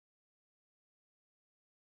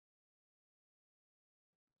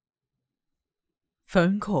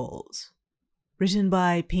Phone Calls, written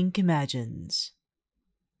by Pink Imagines,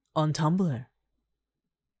 on Tumblr.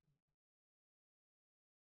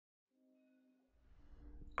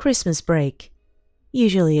 Christmas break.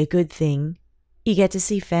 Usually a good thing. You get to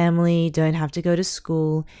see family, don't have to go to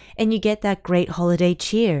school, and you get that great holiday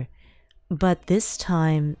cheer. But this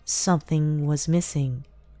time, something was missing.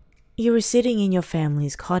 You were sitting in your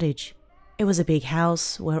family's cottage. It was a big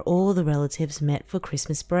house where all the relatives met for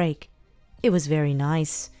Christmas break. It was very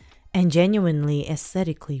nice and genuinely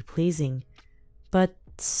aesthetically pleasing. But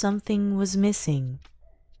something was missing.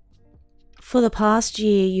 For the past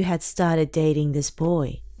year, you had started dating this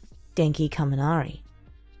boy, Denki Kaminari.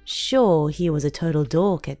 Sure, he was a total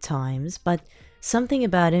dork at times, but something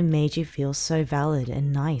about him made you feel so valid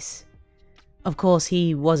and nice. Of course,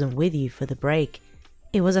 he wasn't with you for the break.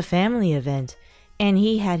 It was a family event, and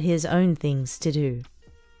he had his own things to do.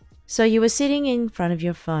 So you were sitting in front of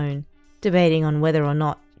your phone, debating on whether or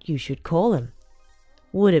not you should call him.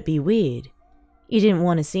 Would it be weird? You didn't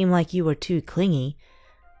want to seem like you were too clingy,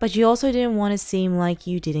 but you also didn't want to seem like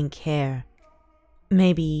you didn't care.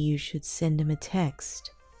 Maybe you should send him a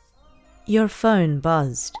text. Your phone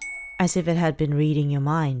buzzed, as if it had been reading your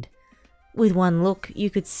mind. With one look,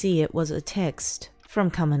 you could see it was a text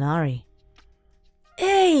from Kaminari.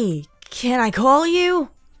 Hey, can I call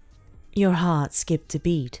you? Your heart skipped a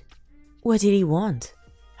beat. What did he want?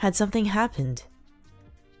 Had something happened?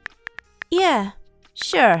 Yeah,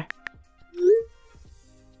 sure.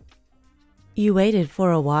 You waited for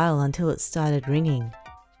a while until it started ringing.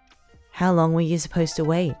 How long were you supposed to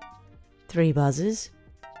wait? 3 buzzes?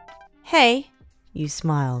 Hey. You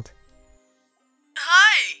smiled.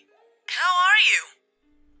 Hi, how are you?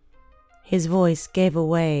 His voice gave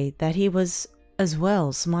away that he was as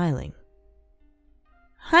well smiling.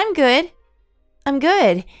 I'm good. I'm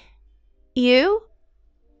good. You?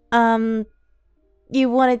 You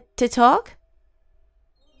wanted to talk?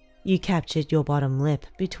 You captured your bottom lip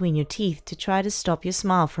between your teeth to try to stop your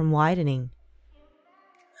smile from widening.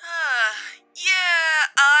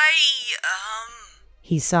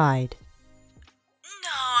 He sighed.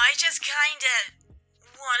 No, I just kinda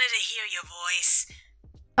wanted to hear your voice.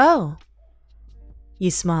 Oh.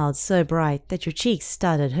 You smiled so bright that your cheeks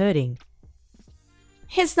started hurting.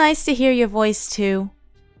 It's nice to hear your voice too.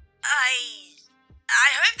 I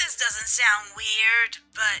hope this doesn't sound weird,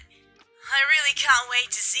 but I really can't wait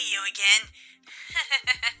to see you again.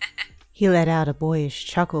 He let out a boyish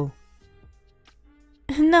chuckle.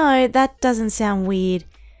 No, that doesn't sound weird.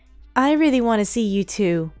 I really want to see you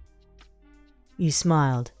too. You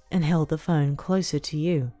smiled and held the phone closer to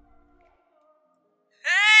you.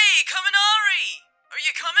 Hey, Kaminari! Are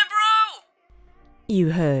you coming, bro?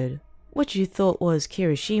 You heard what you thought was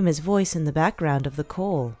Kirishima's voice in the background of the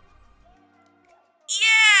call.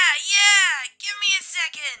 Yeah, give me a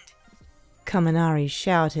second. Kaminari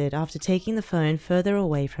shouted after taking the phone further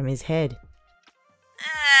away from his head.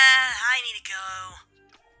 I need to go.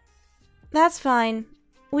 That's fine.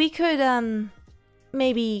 We could,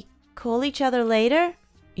 maybe call each other later?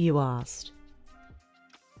 You asked.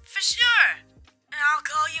 For sure. I'll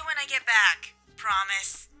call you when I get back.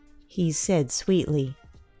 Promise. He said sweetly.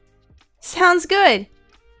 Sounds good.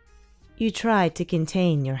 You tried to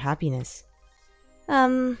contain your happiness.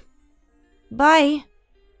 Bye. Bye.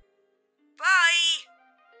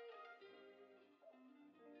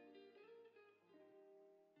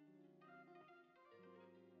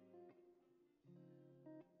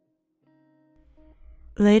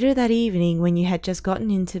 Later that evening, when you had just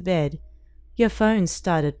gotten into bed, your phone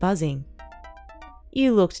started buzzing.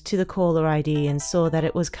 You looked to the caller ID and saw that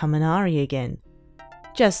it was Kaminari again.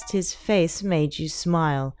 Just his face made you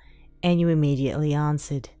smile, and you immediately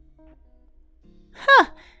answered. Huh!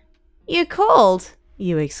 You called,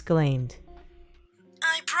 you exclaimed.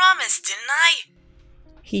 I promised, didn't I?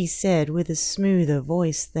 He said with a smoother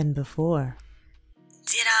voice than before.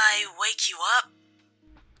 Did I wake you up?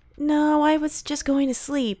 No, I was just going to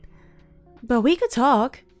sleep. But we could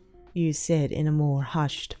talk, you said in a more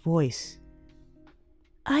hushed voice.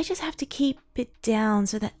 I just have to keep it down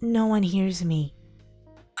so that no one hears me.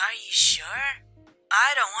 Are you sure?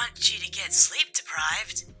 I don't want you to get sleep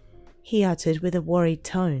deprived. He uttered with a worried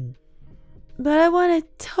tone. But I want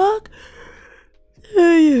to talk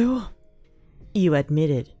to you, you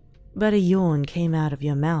admitted, but a yawn came out of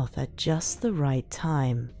your mouth at just the right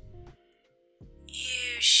time.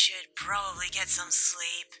 You should probably get some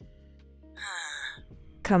sleep.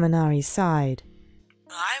 Kaminari sighed.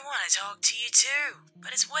 I want to talk to you too,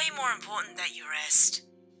 but it's way more important that you rest.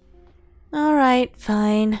 Alright,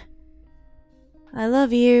 fine. I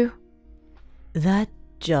love you. That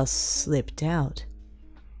just slipped out.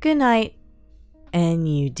 Good night. and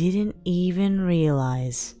you didn't even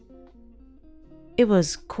realize. It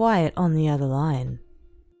was quiet on the other line.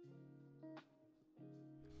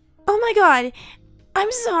 Oh my god,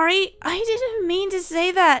 I'm sorry. I didn't mean to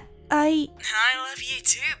say that. I love you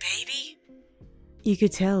too, baby. You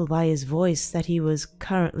could tell by his voice that he was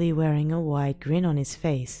currently wearing a wide grin on his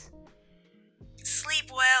face.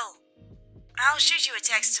 Sleep well. I'll shoot you a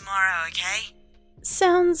text tomorrow, okay?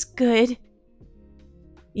 Sounds good.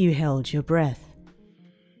 You held your breath.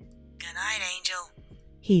 Good night, Angel.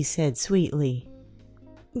 He said sweetly.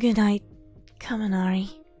 Good night, Kaminari.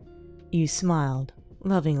 You smiled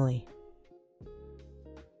lovingly.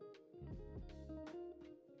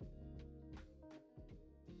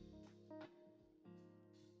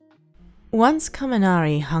 Once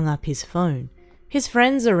Kaminari hung up his phone, his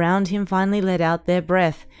friends around him finally let out their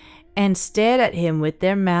breath and stared at him with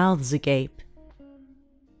their mouths agape.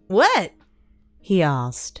 What? He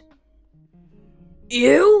asked.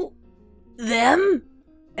 You? Them?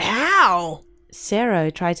 How? Sero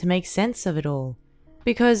tried to make sense of it all,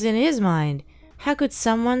 because in his mind, how could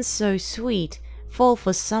someone so sweet fall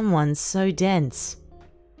for someone so dense?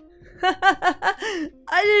 I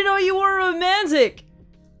didn't know you were romantic.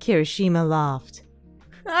 Kirishima laughed.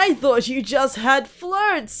 I thought you just had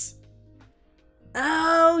flirts.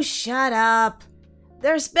 Oh, shut up.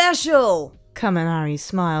 They're special. Kaminari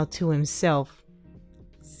smiled to himself.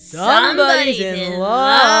 Somebody's in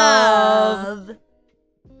love.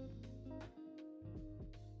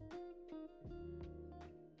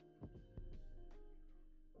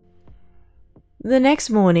 The next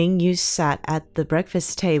morning, you sat at the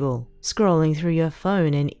breakfast table, scrolling through your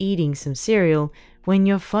phone and eating some cereal when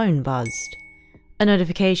your phone buzzed. A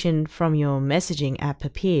notification from your messaging app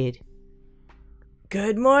appeared.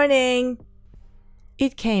 Good morning.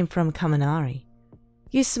 It came from Kaminari.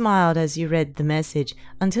 You smiled as you read the message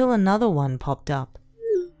until another one popped up.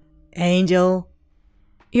 Angel.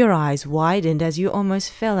 Your eyes widened as you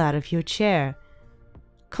almost fell out of your chair,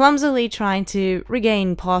 clumsily trying to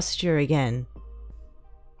regain posture again.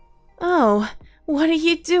 Oh, what are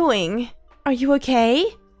you doing? Are you okay?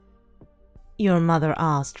 Your mother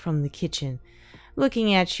asked from the kitchen,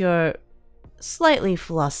 looking at your slightly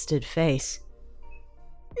flustered face.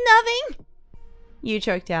 Nothing. You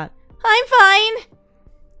choked out. I'm fine.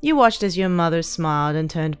 You watched as your mother smiled and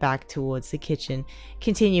turned back towards the kitchen,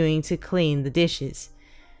 continuing to clean the dishes.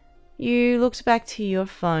 You looked back to your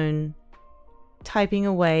phone, typing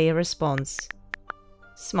away a response,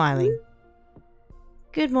 smiling.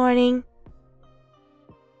 Good morning.